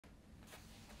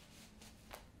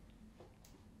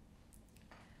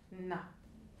Na,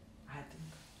 álltunk.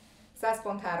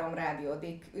 100.3 Radio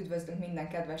Dikh, üdvözlünk minden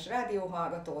kedves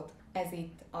rádióhallgatót. Ez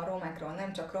itt a romákról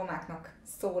nem csak romáknak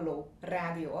szóló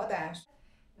rádióadás.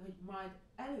 Hogy majd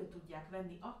elő tudják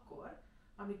venni akkor,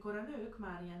 amikor a nők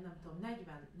már ilyen, nem tudom,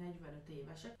 40-45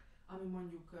 évesek, ami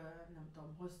mondjuk, nem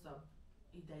tudom, hosszabb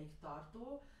ideig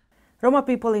tartó. Roma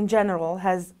people in general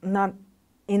has not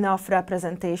enough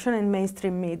representation in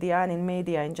mainstream media and in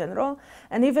media in general,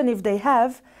 and even if they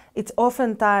have, it's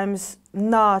oftentimes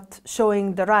not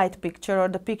showing the right picture or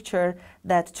the picture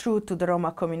that's true to the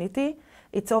Roma community.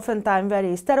 It's oftentimes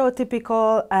very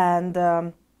stereotypical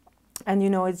and you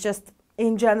know, it's just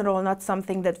in general not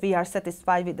something that we are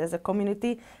satisfied with as a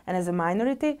community and as a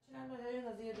minority.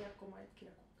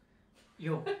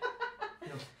 Jó,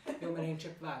 mert én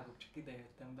csak vágok, csak ide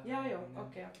jöttem be. Ja, jó,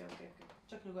 oké.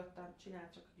 Csak nyugodtan csinál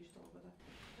csak a kis dolgodat.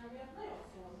 Nagyon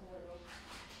szól boldog.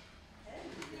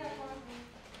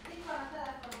 Itt van a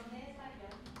telefonon, nézd meg.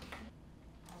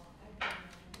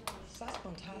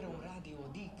 100.3 Radio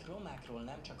Dikh, romákról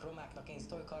nem csak romáknak, én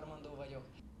Sztojka Armandó vagyok.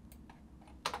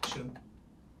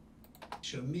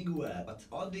 Miguel,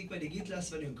 addig pedig itt lesz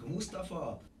velünk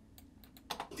Mustafa.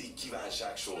 Dikh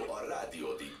kívánság show a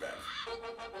Radio Dikh-ben.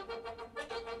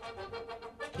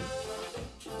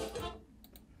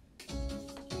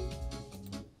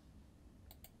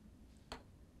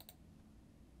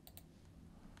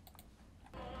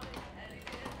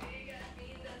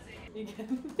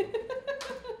 Igen.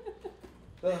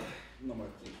 Na majd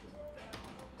ki.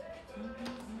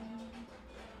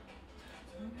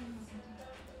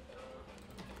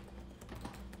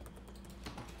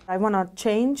 I want to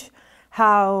change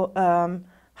how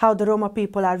the Roma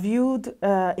people are viewed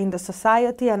in the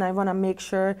society, and I want to make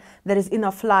sure there is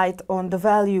enough light on the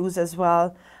values as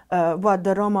well, what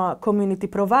the Roma community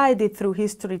provided through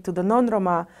history to the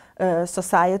non-Roma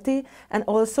society, and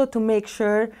also to make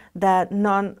sure that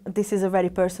this is a very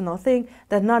personal thing,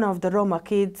 that none of the Roma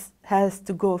kids has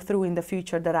to go through in the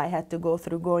future that I had to go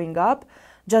through growing up,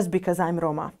 just because I'm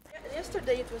Roma.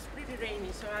 Yesterday it was pretty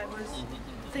rainy, so I was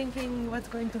thinking what's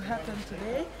going to happen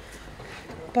today,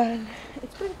 but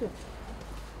it's pretty good.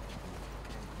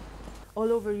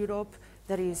 All over Europe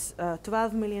there is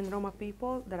 12 million Roma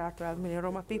people. There are 12 million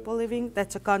Roma people living.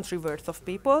 That's a country worth of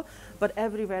people, but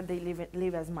everywhere they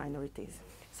live as minorities.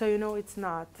 So you know, it's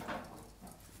not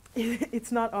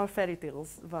all fairy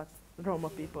tales what Roma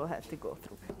people had to go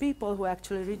through. People who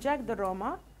actually reject the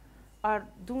Roma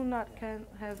can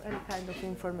have any kind of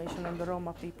information on the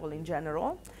Roma people in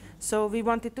general. So we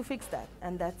wanted to fix that,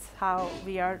 and that's how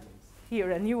we are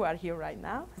here, and you are here right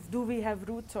now. Do we have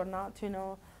roots or not? You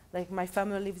know, like my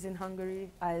family lives in Hungary.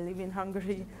 I live in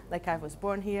Hungary. Like I was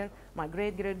born here. My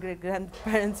great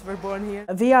grandparents were born here.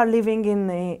 We are living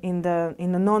in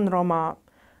the non-Roma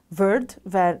world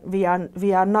where we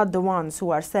are not the ones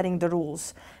who are setting the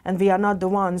rules, and we are not the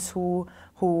ones who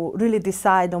really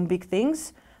decide on big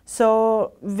things.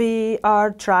 So we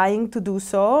are trying to do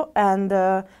so, and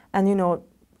you know,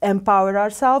 empower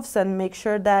ourselves and make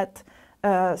sure that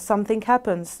something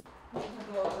happens.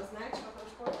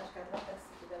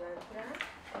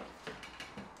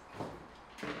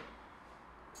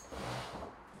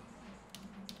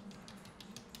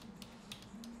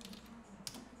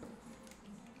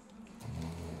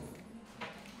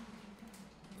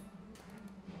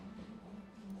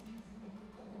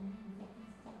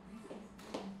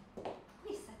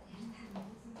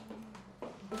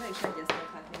 Le is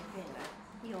egyeztethetnénk tényleg.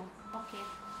 Jó, oké.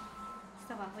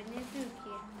 Szóval, hogy nézzünk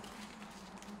ki?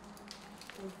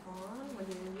 Úgy van, vagy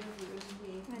én jövő.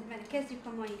 Kezdjük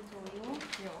a maitól, jó?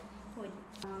 Jó. Hogy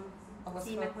a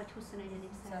címek, hogy 21.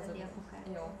 századi apukák.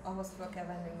 Jó, ahhoz fel kell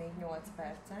vennünk még 8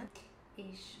 percet.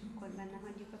 És akkor benne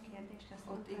hagyjuk a kérdést, azt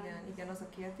ott igen, az a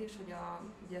kérdés, hogy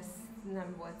ugye ez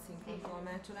nem volt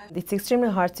szinkrontolmácsolás. It's extremely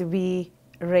hard to be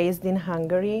raised in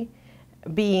Hungary,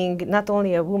 being not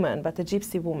only a woman but a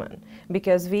gypsy woman,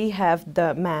 because we have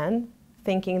the man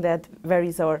thinking that where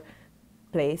is our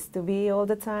place to be all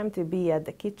the time, to be at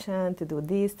the kitchen, to do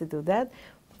this, to do that.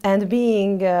 And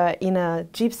being in a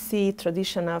gypsy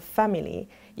traditional family,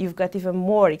 you've got even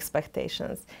more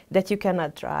expectations that you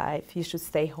cannot drive, you should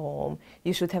stay home,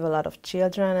 you should have a lot of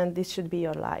children, and this should be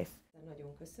your life.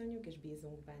 Nagyon köszönjük, és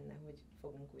bízunk benne, hogy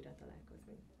fogunk újra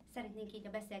találkozni. Szeretnénk így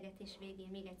a beszélgetés végén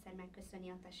még egyszer megköszönni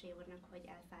Attasé úrnak, hogy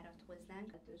elfáradt hozzánk.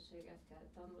 Lehetőségekkel,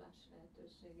 tanulási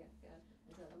lehetőségekkel,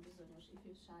 ezzel a bizonyos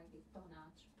ifjúsági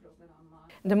tanács programmal.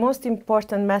 The most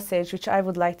important message which I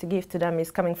would like to give to them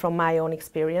is coming from my own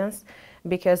experience,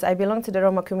 because I belong to the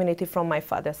Roma community from my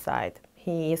father's side.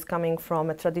 He is coming from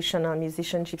a traditional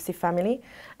musician gypsy family,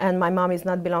 and my mom is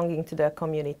not belonging to the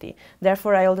community.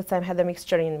 Therefore, I all the time had a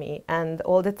mixture in me, and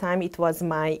all the time it was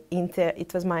my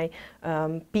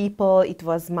people, it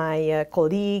was my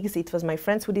colleagues, it was my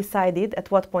friends who decided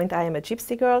at what point I am a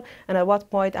gypsy girl and at what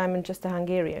point I'm just a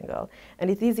Hungarian girl. And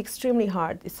it is extremely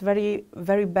hard. It's very,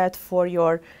 very bad for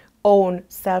your own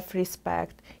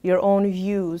self-respect, your own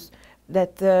views,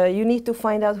 that you need to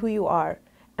find out who you are.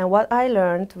 And what I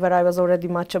learned, when I was already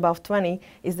much above 20,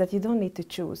 is that you don't need to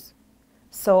choose.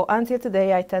 So until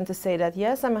today, I tend to say that,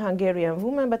 yes, I'm a Hungarian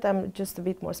woman, but I'm just a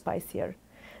bit more spicier.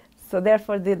 So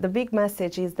therefore, the big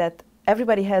message is that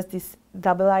everybody has this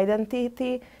double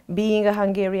identity, being a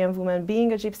Hungarian woman,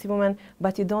 being a gypsy woman,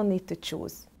 but you don't need to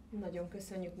choose. Nagyon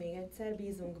köszönjük még egyszer,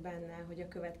 bízunk benne, hogy a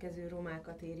következő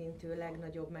romákat érintő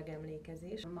legnagyobb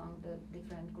megemlékezés. Among the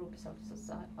different groups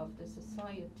of the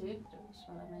society, és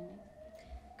valamennyi.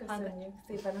 Köszönjük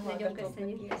szépen a hallgatóknak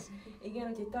is. Igen,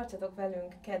 úgyhogy tartsatok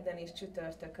velünk kedden és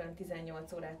csütörtökön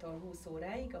 18 órától 20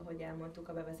 óráig, ahogy elmondtuk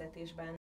a bevezetésben.